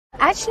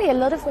Actually, a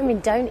lot of women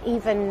don't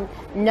even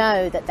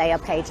know that they are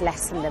paid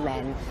less than the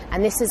men,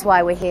 and this is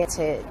why we're here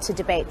to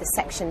debate the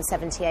Section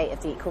 78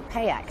 of the Equal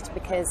Pay Act,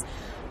 because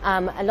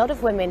a lot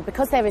of women,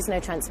 because there is no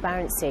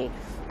transparency,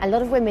 a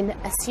lot of women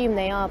assume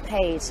they are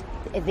paid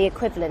the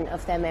equivalent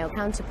of their male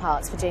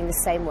counterparts for doing the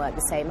same work,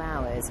 the same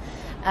hours.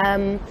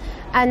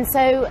 And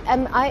so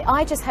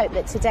I just hope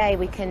that today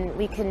we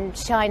can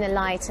shine a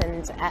light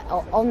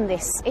on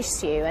this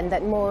issue, and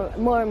that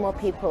more and more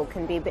people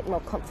can be a bit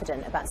more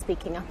confident about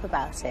speaking up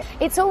about it.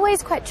 It's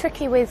always quite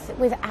tricky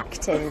with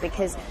acting,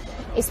 because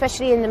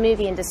especially in the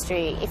movie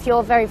industry, if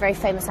you're a very, very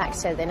famous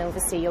actor, then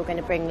obviously you're going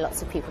to bring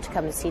lots of people to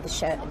come and see the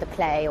show, the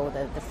play or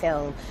the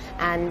film,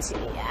 and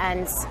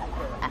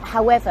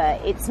however,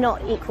 it's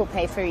not equal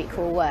pay for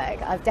equal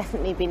work. I've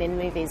definitely been in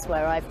movies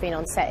where I've been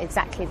on set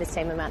exactly the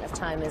same amount of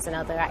time as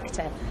another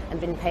actor and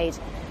been paid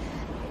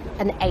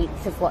an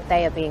eighth of what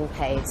they are being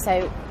paid.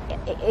 So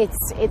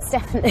it's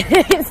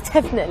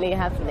definitely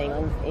happening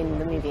in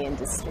the movie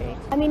industry.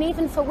 I mean,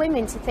 even for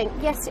women to think,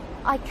 yes,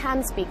 I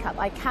can speak up,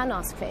 I can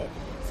ask for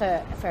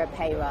a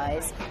pay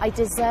rise, I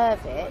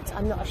deserve it,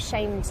 I'm not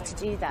ashamed to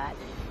do that.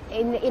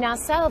 In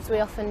ourselves, we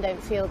often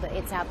don't feel that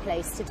it's our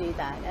place to do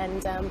that,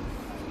 and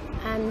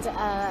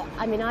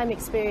I mean, I'm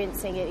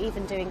experiencing it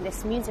even doing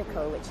this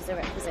musical, which is a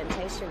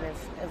representation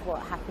of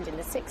what happened in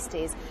the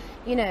 60s.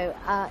 You know,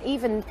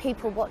 even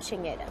people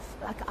watching it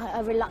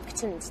are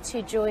reluctant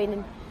to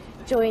join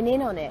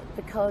in on it,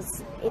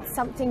 because it's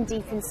something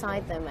deep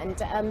inside them, and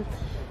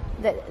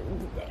that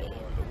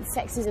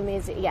sexism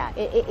is, yeah,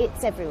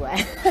 it's everywhere.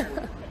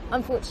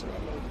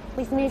 Unfortunately,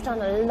 we've moved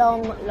on a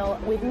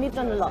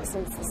lot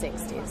since the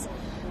 60s.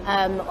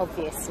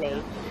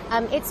 Obviously,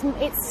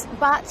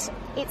 but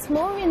it's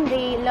more in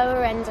the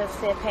lower end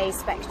of the pay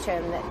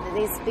spectrum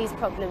that these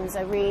problems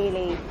are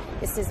really.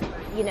 This is,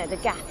 you know, the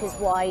gap is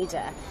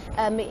wider.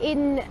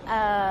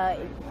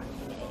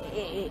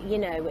 You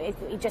know,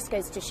 it just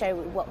goes to show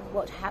what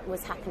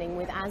was happening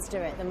with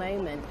ASDA at the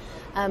moment.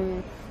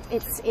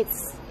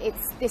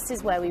 This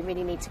is where we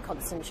really need to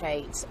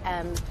concentrate.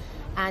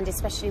 And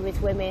especially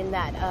with women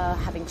that are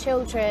having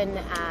children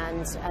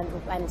and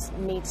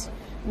need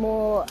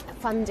more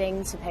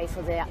funding to pay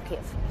for the upkeep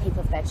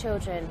of their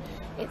children,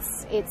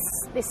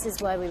 this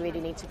is where we really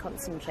need to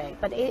concentrate.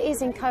 But it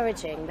is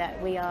encouraging that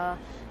we are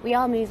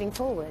moving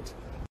forward.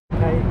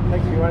 Okay,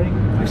 thanks for waiting.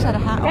 I just had a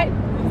hat on.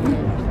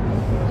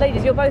 Okay.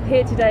 Ladies, you're both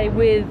here today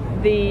with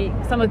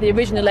some of the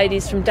original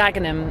ladies from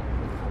Dagenham.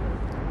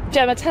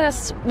 Gemma, tell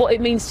us what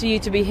it means to you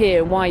to be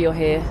here and why you're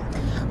here.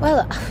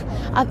 Well,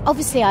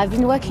 obviously I've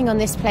been working on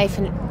this play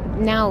for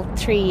now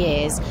 3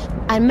 years.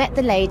 I met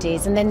the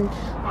ladies, and then,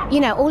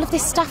 you know, all of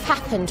this stuff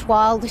happened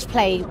while this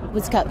play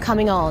was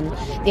coming on.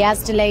 The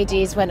ASDA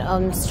ladies went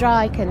on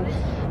strike,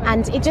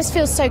 and it just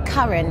feels so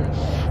current.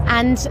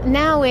 And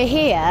now we're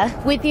here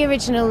with the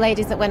original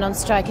ladies that went on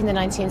strike in the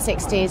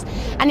 1960s,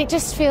 and it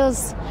just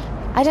feels,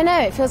 I don't know,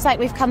 it feels like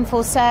we've come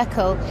full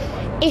circle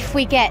if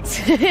we get,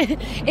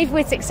 if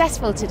we're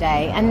successful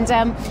today. And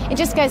it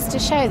just goes to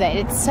show that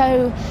it's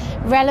so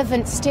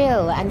relevant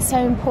still and so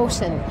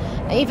important.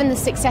 Even the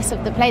success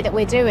of the play that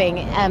we're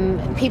doing,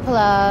 people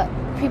are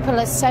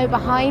so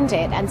behind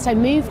it and so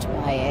moved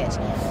by it.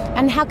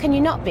 And how can you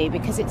not be?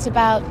 Because it's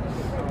about,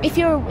 if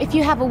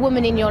you have a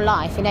woman in your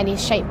life in any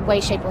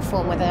way, shape or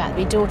form, whether that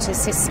be daughter,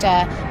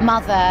 sister,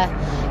 mother,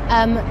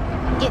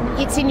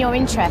 it's in your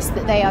interest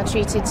that they are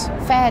treated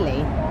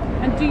fairly.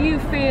 And do you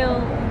feel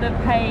the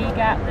pay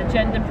gap, the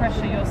gender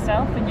pressure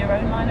yourself in your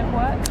own line of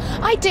work?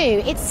 I do.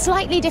 It's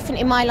slightly different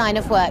in my line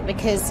of work,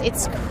 because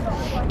it's,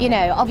 you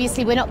know,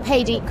 obviously we're not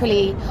paid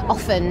equally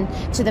often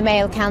to the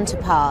male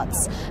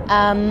counterparts,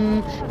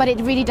 but it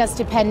really does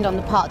depend on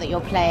the part that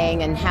you're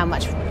playing and how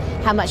much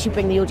you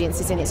bring the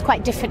audiences in. It's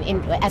quite different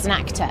as an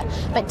actor,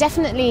 but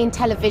definitely in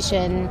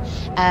television,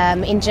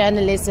 in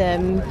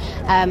journalism,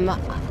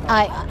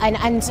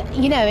 and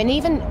you know, and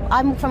even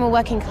I'm from a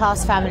working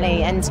class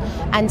family, and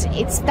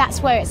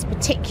that's where it's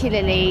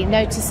particularly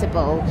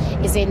noticeable,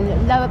 is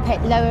in lower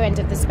end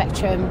of the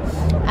spectrum,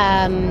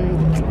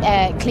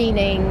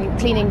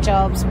 cleaning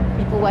jobs,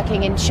 people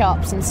working in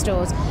shops and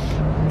stores.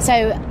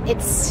 So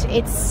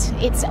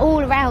it's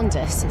all around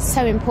us. It's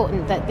so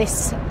important that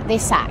this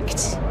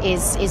act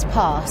is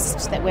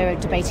passed, that we're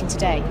debating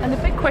today. And the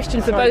big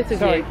question for both of you.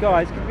 Sorry,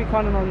 guys, could we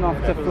kind of not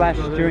to flash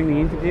during the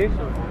interview?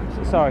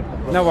 Sorry,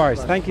 no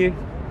worries. Thank you.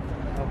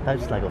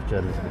 Don't slag off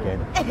journalism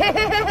again.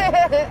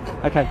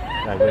 Okay.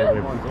 No, we're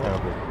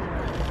terrible.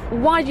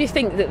 Why do you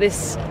think that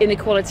this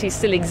inequality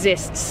still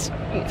exists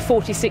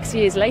 46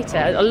 years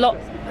later? A lot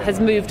has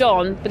moved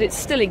on, but it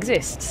still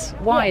exists.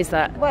 Why is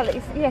that? Well,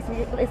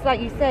 it's like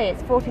you say,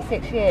 it's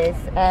 46 years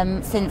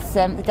since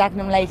the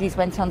Dagenham ladies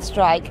went on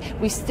strike.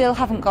 We still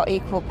haven't got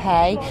equal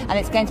pay, and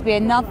it's going to be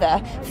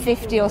another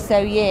 50 or so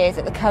years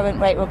at the current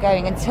rate we're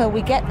going until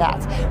we get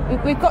that.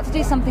 We've got to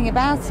do something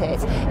about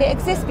it. It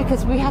exists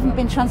because we haven't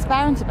been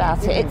transparent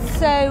about it. It's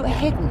so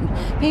hidden.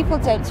 People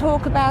don't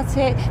talk about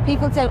it.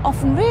 People don't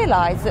often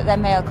realise that their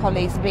male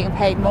colleagues are being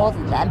paid more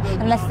than them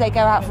unless they go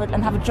out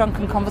and have a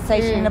drunken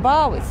conversation in a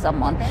bar with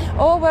someone.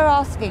 All we're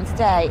asking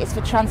today is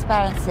for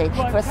transparency,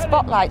 for a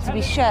spotlight to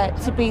be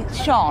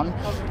shone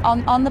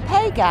on the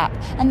pay gap,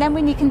 and then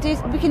we can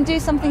do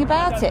something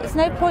about it. It's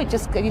no point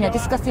just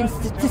discussing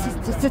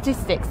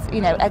statistics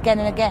again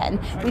and again.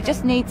 We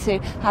just need to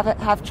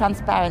have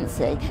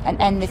transparency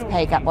and end this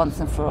pay gap once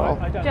and for all.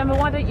 Gemma,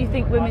 why don't you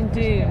think women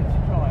do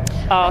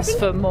ask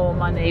for more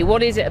money?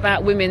 What is it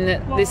about women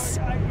that this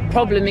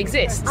problem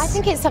exists? I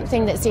think it's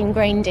something that's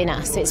ingrained in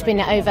us. It's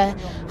been over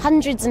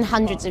hundreds and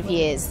hundreds of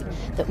years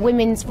that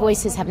women's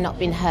voices have not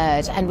been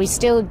heard, and we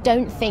still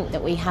don't think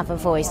that we have a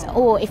voice,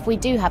 or if we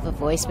do have a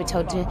voice, we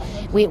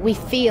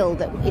feel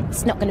that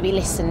it's not going to be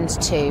listened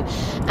to.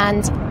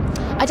 And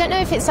I don't know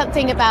if it's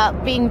something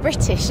about being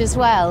British as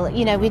well.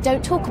 We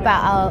don't talk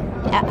about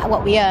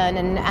what we earn,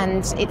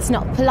 and it's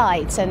not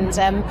polite, and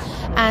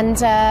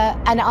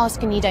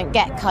ask and you don't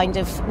get kind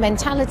of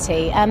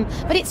mentality.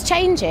 But it's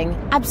changing,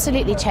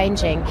 absolutely changing.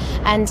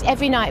 And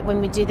every night when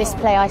we do this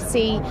play, I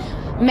see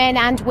men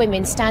and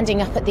women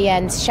standing up at the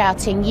end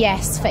shouting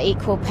yes for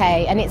equal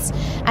pay,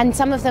 and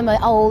some of them are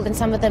old, and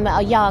some of them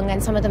are young,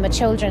 and some of them are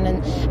children,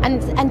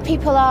 and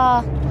people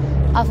are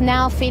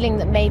now feeling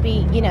that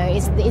maybe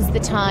is the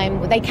time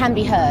they can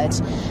be heard.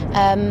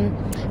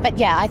 But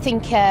yeah, I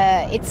think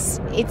it's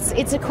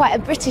quite a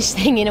British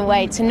thing in a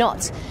way to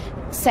not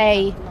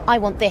say I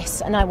want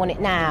this and I want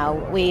it now.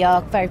 We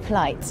are very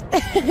polite.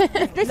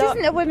 This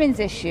isn't a women's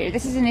issue.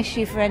 This is an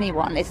issue for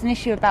anyone. It's an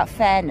issue about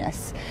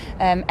fairness.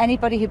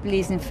 Anybody who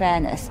believes in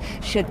fairness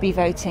should be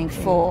voting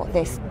for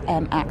this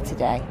act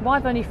today.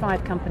 Why do only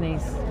 5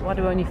 companies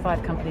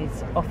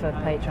offer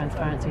pay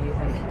transparency, do you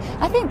think?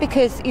 I think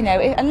because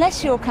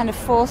unless you're kind of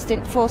forced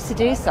to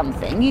do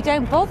something, you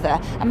don't bother.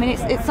 I mean,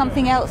 it's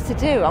something else to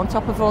do on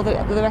top of all the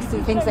rest of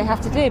the things they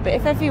have to do. But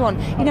if everyone,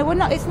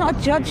 it's not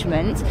a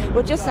judgment.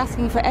 We're just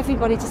asking for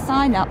everybody to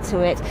sign up to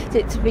it,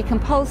 to be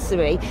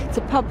compulsory,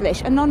 to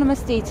publish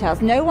anonymous details.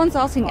 No one's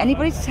asking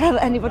anybody to tell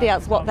anybody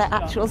else what their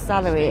actual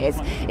salary is.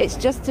 It's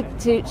just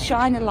to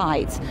shine a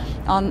light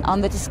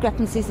on the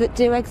discrepancies that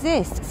do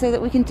exist, so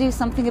that we can do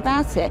something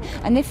about it.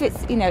 And if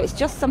it's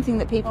just something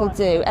that people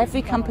do,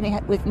 every company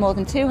with more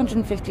than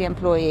 250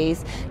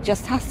 employees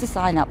just has to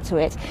sign up to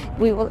it.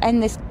 We will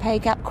end this pay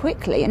gap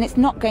quickly, and it's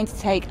not going to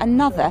take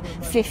another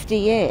 50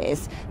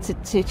 years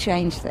to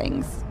change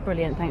things.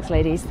 Brilliant, thanks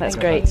ladies, that's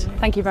great.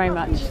 Thank you very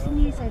much.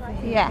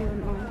 Yeah.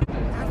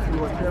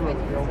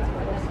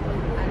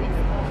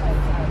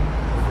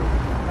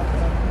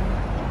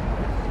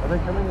 Are they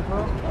coming as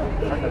well?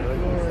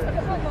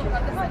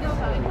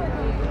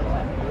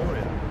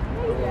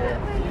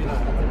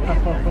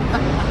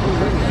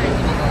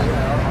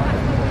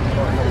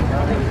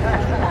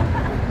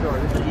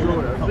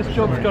 This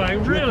job's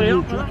going really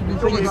up.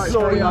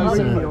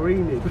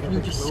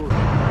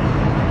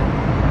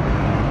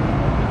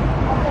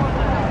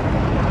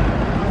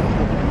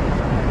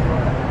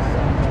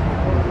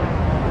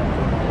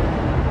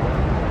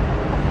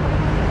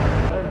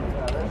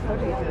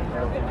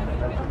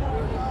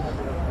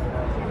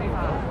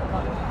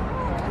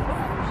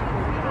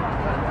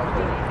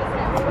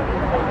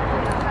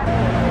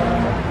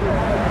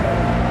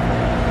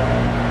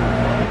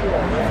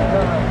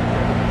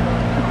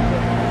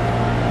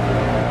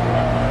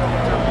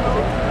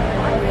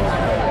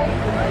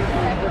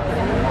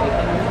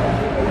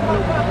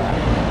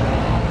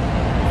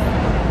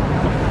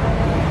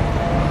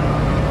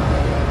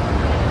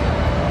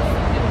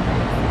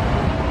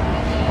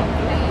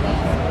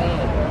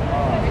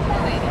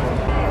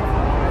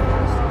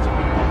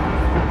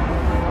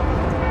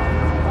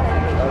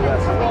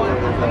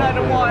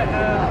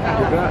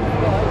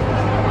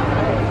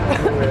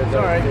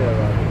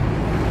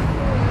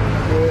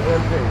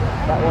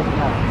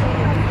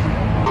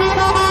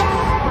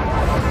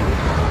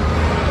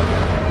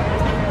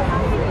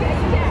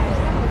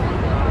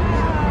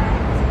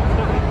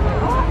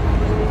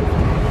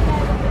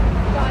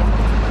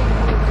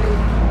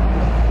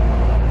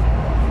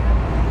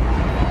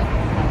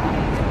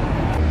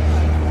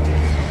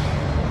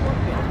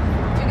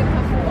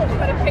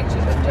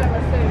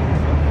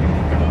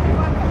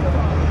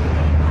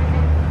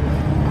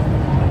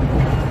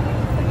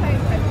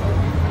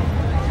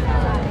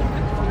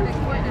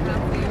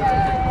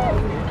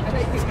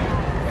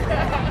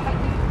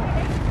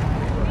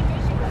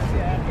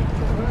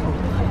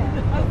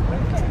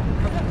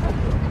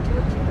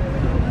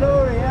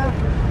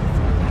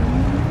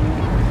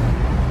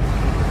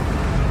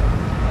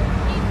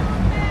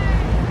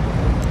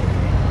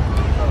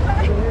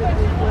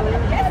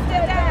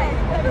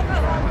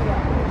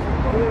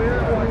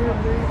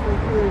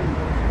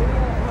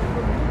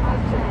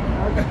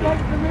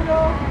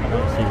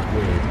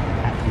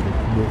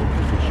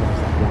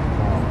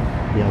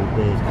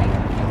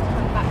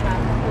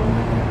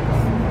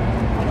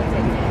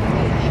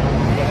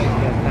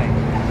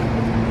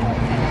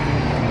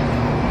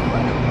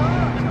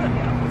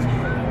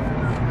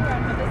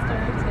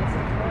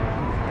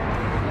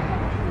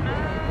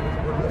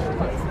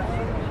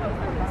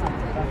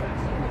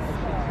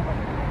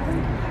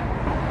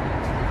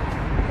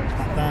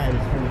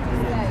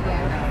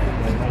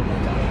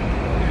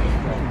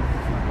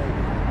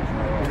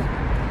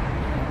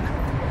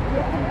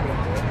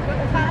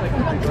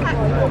 So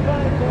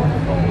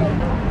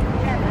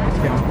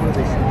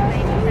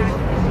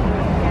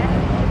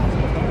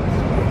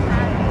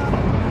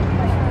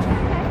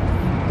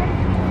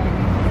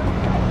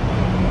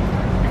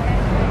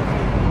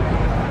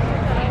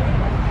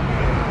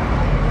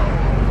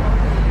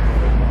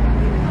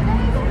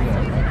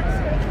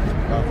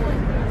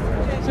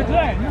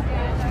Glenn,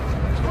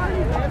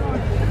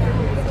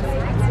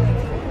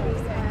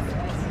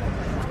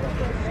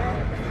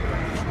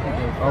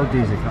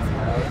 Oldies are coming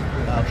out.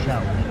 I'll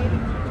shout.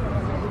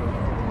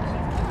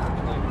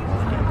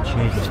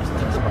 Chairs, it's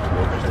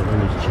possible because the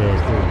women's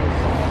chairs do this.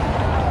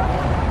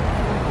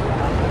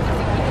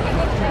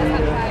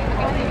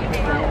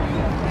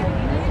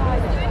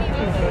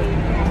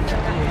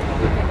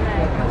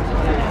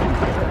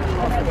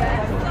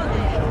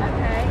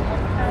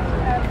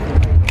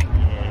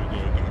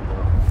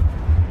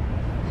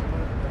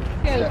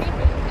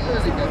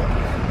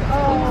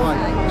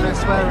 Let's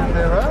swear in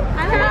Vera.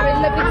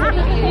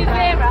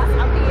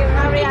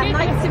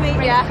 Nice to meet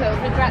you.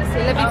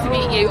 Lovely to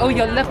meet you. Oh,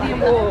 you're lovely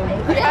and warm.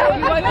 Yeah,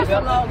 you won't be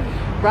for long.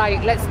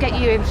 Right, let's get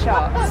you in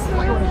shots.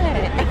 We're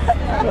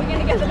going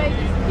to get the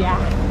ladies. Yeah.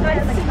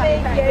 Nice to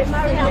meet you.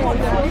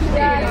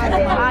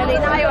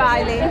 Eileen, how are you,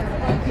 Eileen?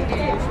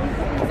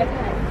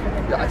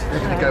 Yeah, I just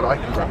need to go, I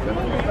can grab them.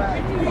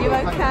 Are you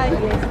okay?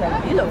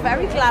 You look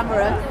very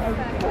glamorous.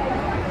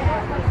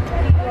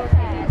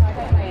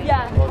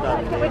 Yeah.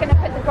 We're going to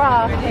put the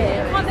graph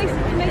here. Can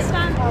they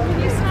stand?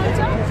 Can you stand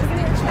up?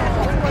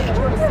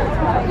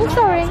 Oh,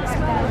 sorry. Oh,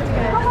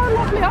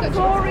 lovely. I'm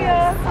Gloria.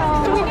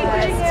 Do we need to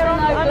be here on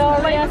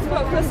Gloria.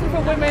 Spokesperson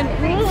for women.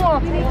 You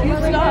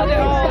start it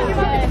all.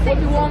 What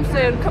do you want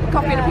soon? Cup of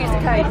coffee and a piece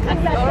of cake.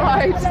 All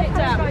right. Sit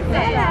down.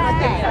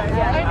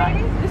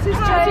 This is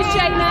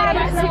Jamie,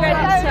 Betsy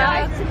Redditor.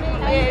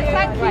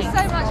 Thank you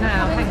so much for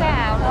coming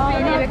down. I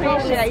really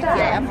appreciate it.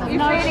 You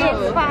really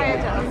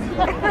inspired us.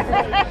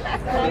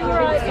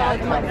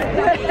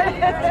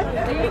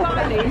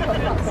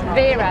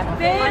 Vera.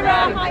 Vera,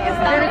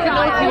 Vera's the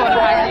naughty one,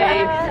 aren't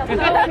you?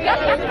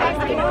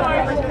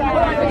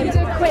 we can do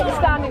a quick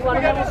standing one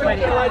and then we'll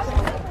ready.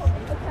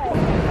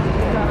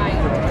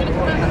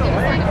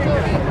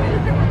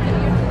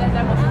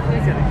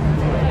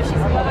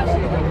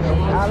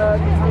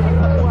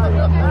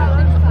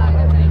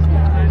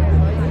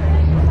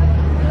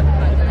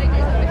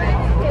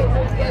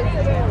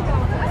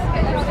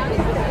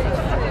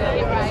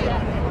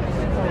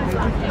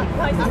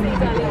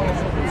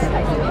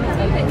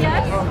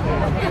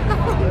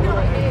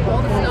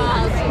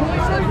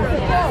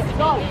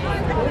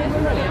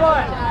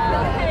 right.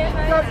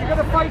 You're going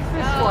to face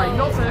this way,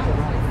 not them.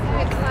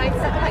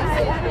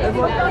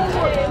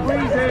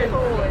 Squeeze in.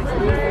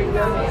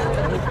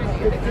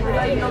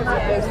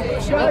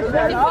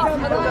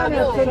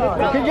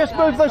 Can you just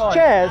move those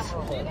chairs?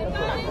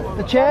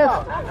 The chairs?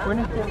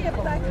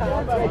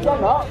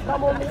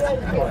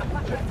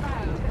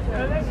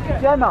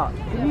 Gemma,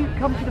 can you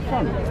come to the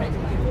front?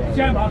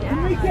 Gemma,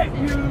 can we get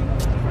you in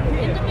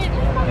the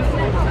middle?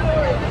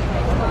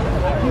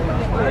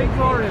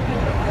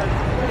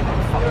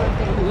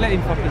 Let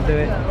him fucking do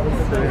it.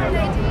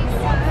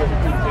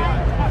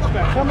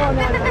 Come on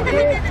now,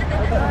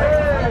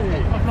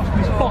 I've lost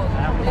my spot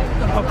now.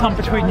 I'll come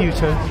between you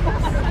two.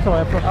 Sorry,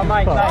 I've lost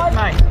my spot.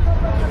 Mate.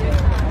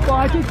 Well,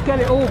 I did get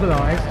it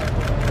organised.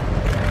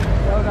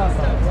 Well done,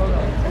 mate. Well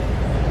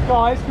done.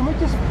 Guys, can we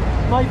just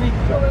maybe...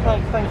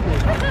 Thank you.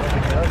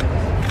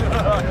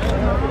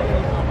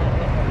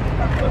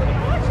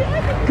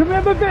 Can we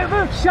have a bit of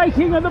a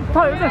shaking of the things?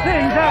 That's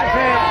it.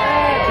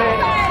 That's it.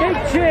 Big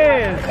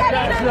cheers.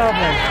 That's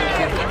lovely.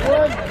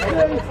 1,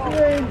 2,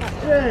 3,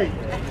 3.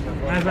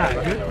 How's that?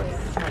 Good?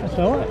 That's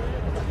all right.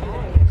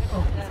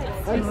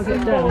 When do we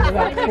want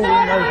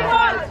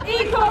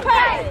equal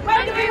pay?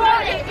 When do we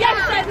want it?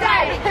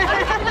 Yesterday!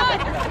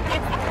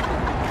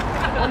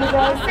 When do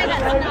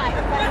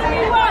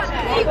we want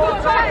equal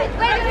pay?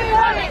 When do we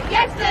want it?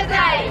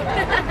 Yesterday!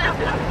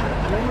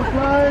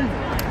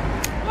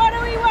 What do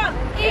we want?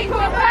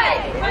 Equal pay!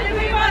 When do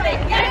we want it?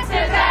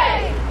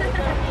 Yesterday!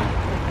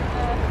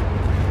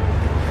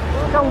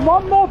 Come on,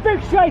 one more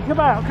big shake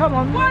about. Come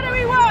on. What do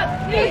we want?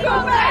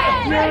 Equal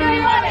pay! When do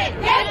we want it?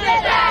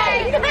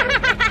 Yesterday!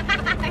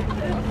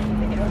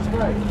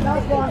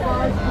 That's right,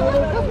 guys.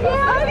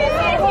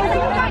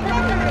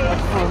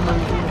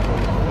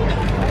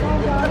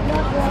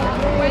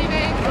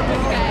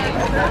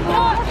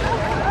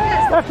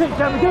 That's it,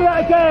 Gemma. Do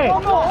that again.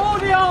 All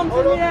the arms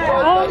in the air.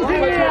 Arms in the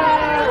air.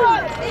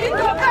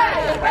 Equal pay!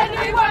 When do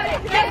we want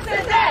it?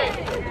 Yesterday!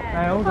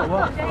 Hey, hold it,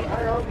 what?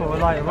 For a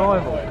late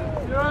arrival.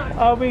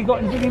 Oh, we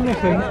got anything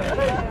missing?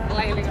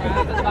 Flailing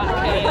around at the back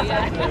here,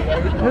 yeah.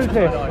 Who's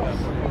this?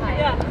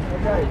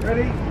 Okay,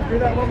 ready? Do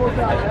that one more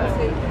time.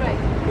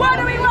 What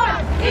do we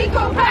want?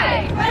 Equal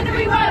pay! When do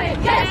we want it?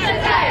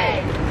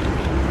 Yesterday!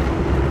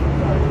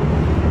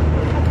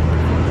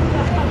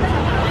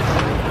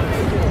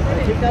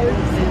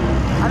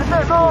 And a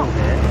bit more.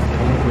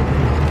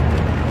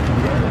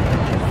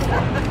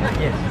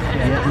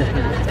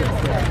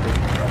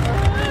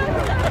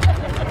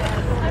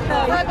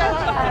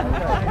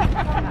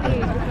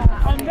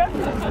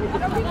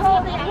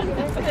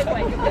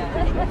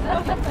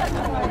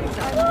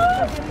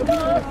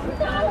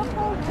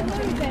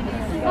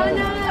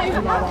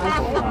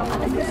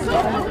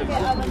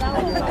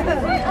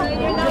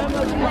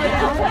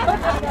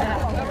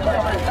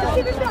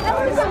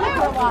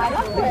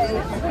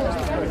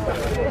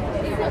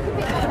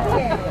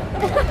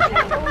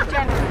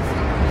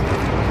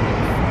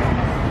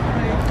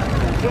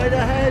 Straight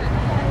ahead.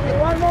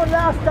 One more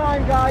last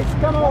time, guys.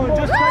 Come on,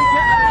 just take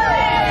it.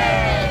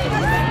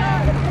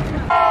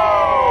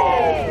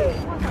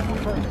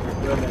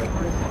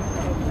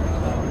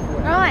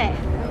 Right.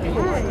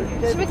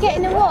 Should we get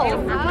in the wall?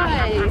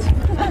 Right.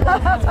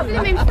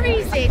 I'm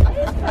freezing.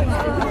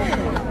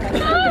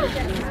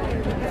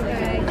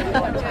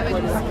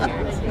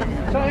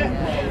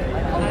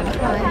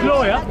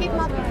 Gloria?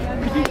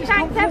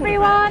 Thanks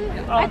everyone.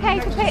 Okay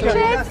for pictures?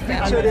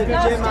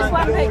 Just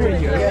one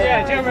picture.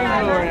 Yeah, Gemma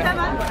and Gloria.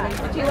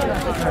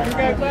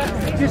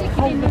 Just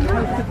hold the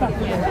poster back.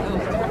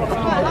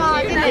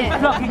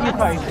 Blocking your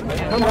face.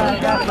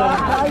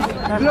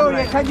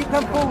 Gloria, can you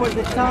come forward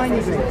a tiny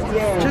bit?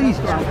 Yeah.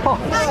 Jesus.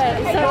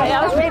 Sorry, I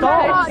was really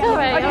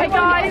sorry. Okay,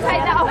 guys.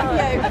 Take that off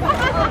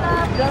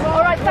you.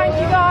 All right, thank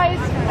you, guys.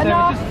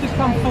 Enough. Just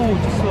come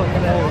forward, just like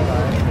there.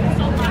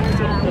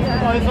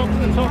 Eyes up to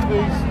the top,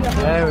 please.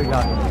 There we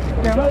go.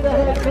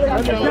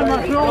 Gemma,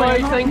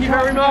 Gloria. Thank you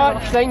very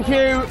much. Thank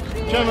you.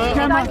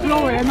 Gemma,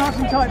 Gloria, nice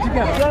and tight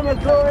together. Gemma,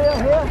 Gloria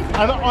here.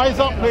 Eyes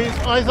up, please.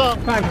 Eyes up.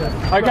 Fabulous.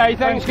 Okay,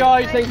 thanks,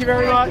 guys. Thank you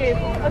very much.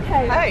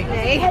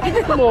 Okay.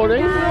 Good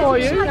morning. How are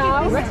you?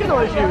 I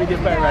recognise you with your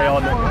beret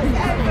on.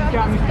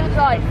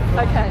 Right.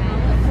 Okay.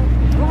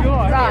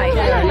 Right.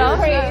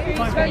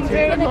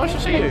 Nice to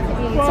see you. So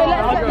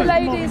let's get the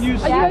ladies. Are you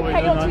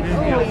okay on two?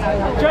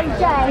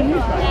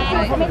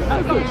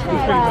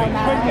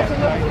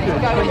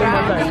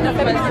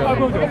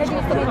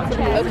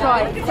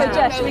 Right. So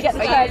Jess, should we get the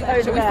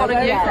chairs over there?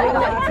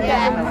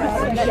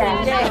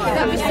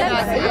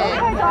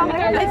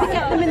 Maybe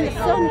get them in the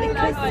sun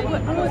because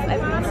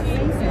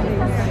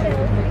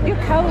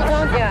you're cold,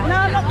 aren't you? No,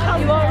 I'm not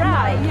cold. You all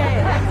right? Yeah.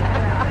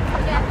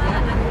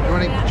 Do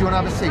you want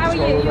to have a seat? How are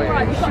you?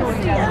 Right, we've got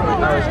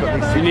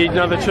seats. You need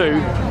another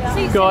two,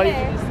 guys.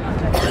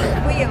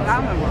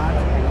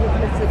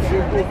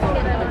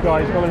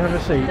 Guys, come and have a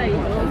seat.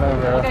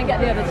 We're going to get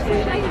the other two.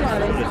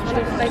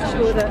 Just make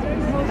sure that.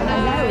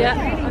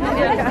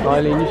 Yeah.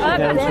 Eileen, you sit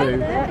down too.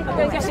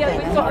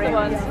 We've got other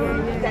ones.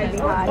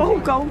 Oh,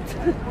 gold.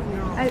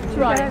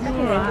 Right.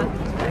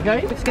 Okay.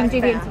 We're just going to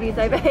do the interviews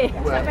over here.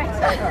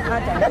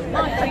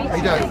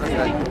 You don't?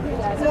 Okay.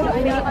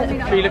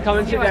 Sheila, come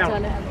and sit down.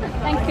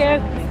 Thank you.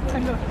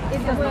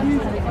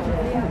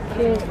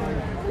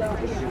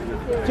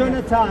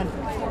 Jonathan.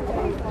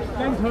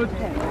 James Hood.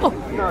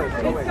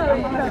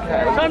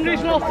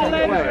 Somebody's lost a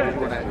leg.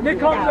 Nick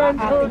Hopland,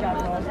 Hood.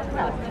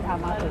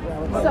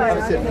 Have a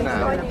sit for now.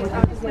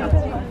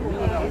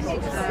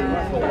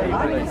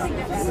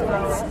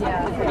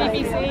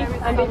 BBC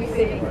and BBC.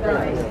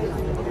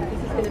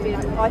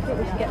 I think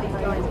we should get these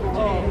guys.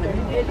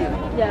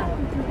 Yeah.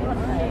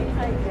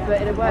 But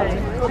in a way.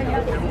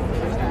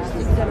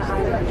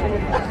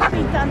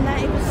 We done that,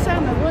 it was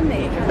summer, wasn't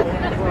it?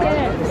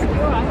 Yeah.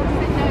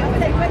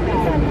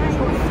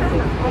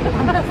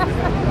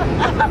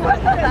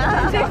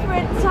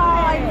 Different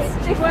times,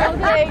 different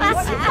things.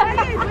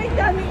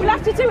 We'll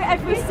have to do it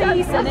every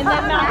season and then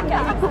that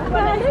gets.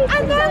 I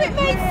know, it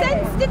made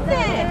sense, didn't it?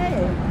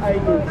 I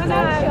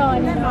know.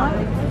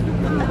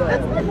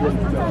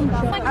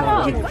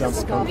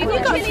 Have you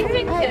got any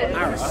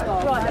pictures?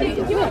 Right,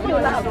 you want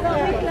your laptop?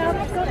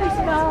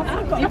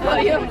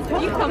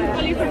 You come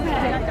fully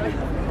prepared.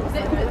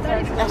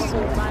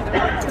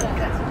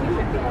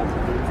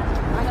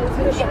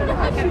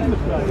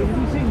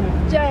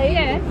 Jay,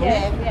 yeah.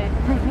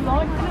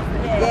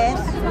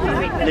 Yes.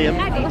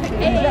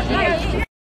 Liam.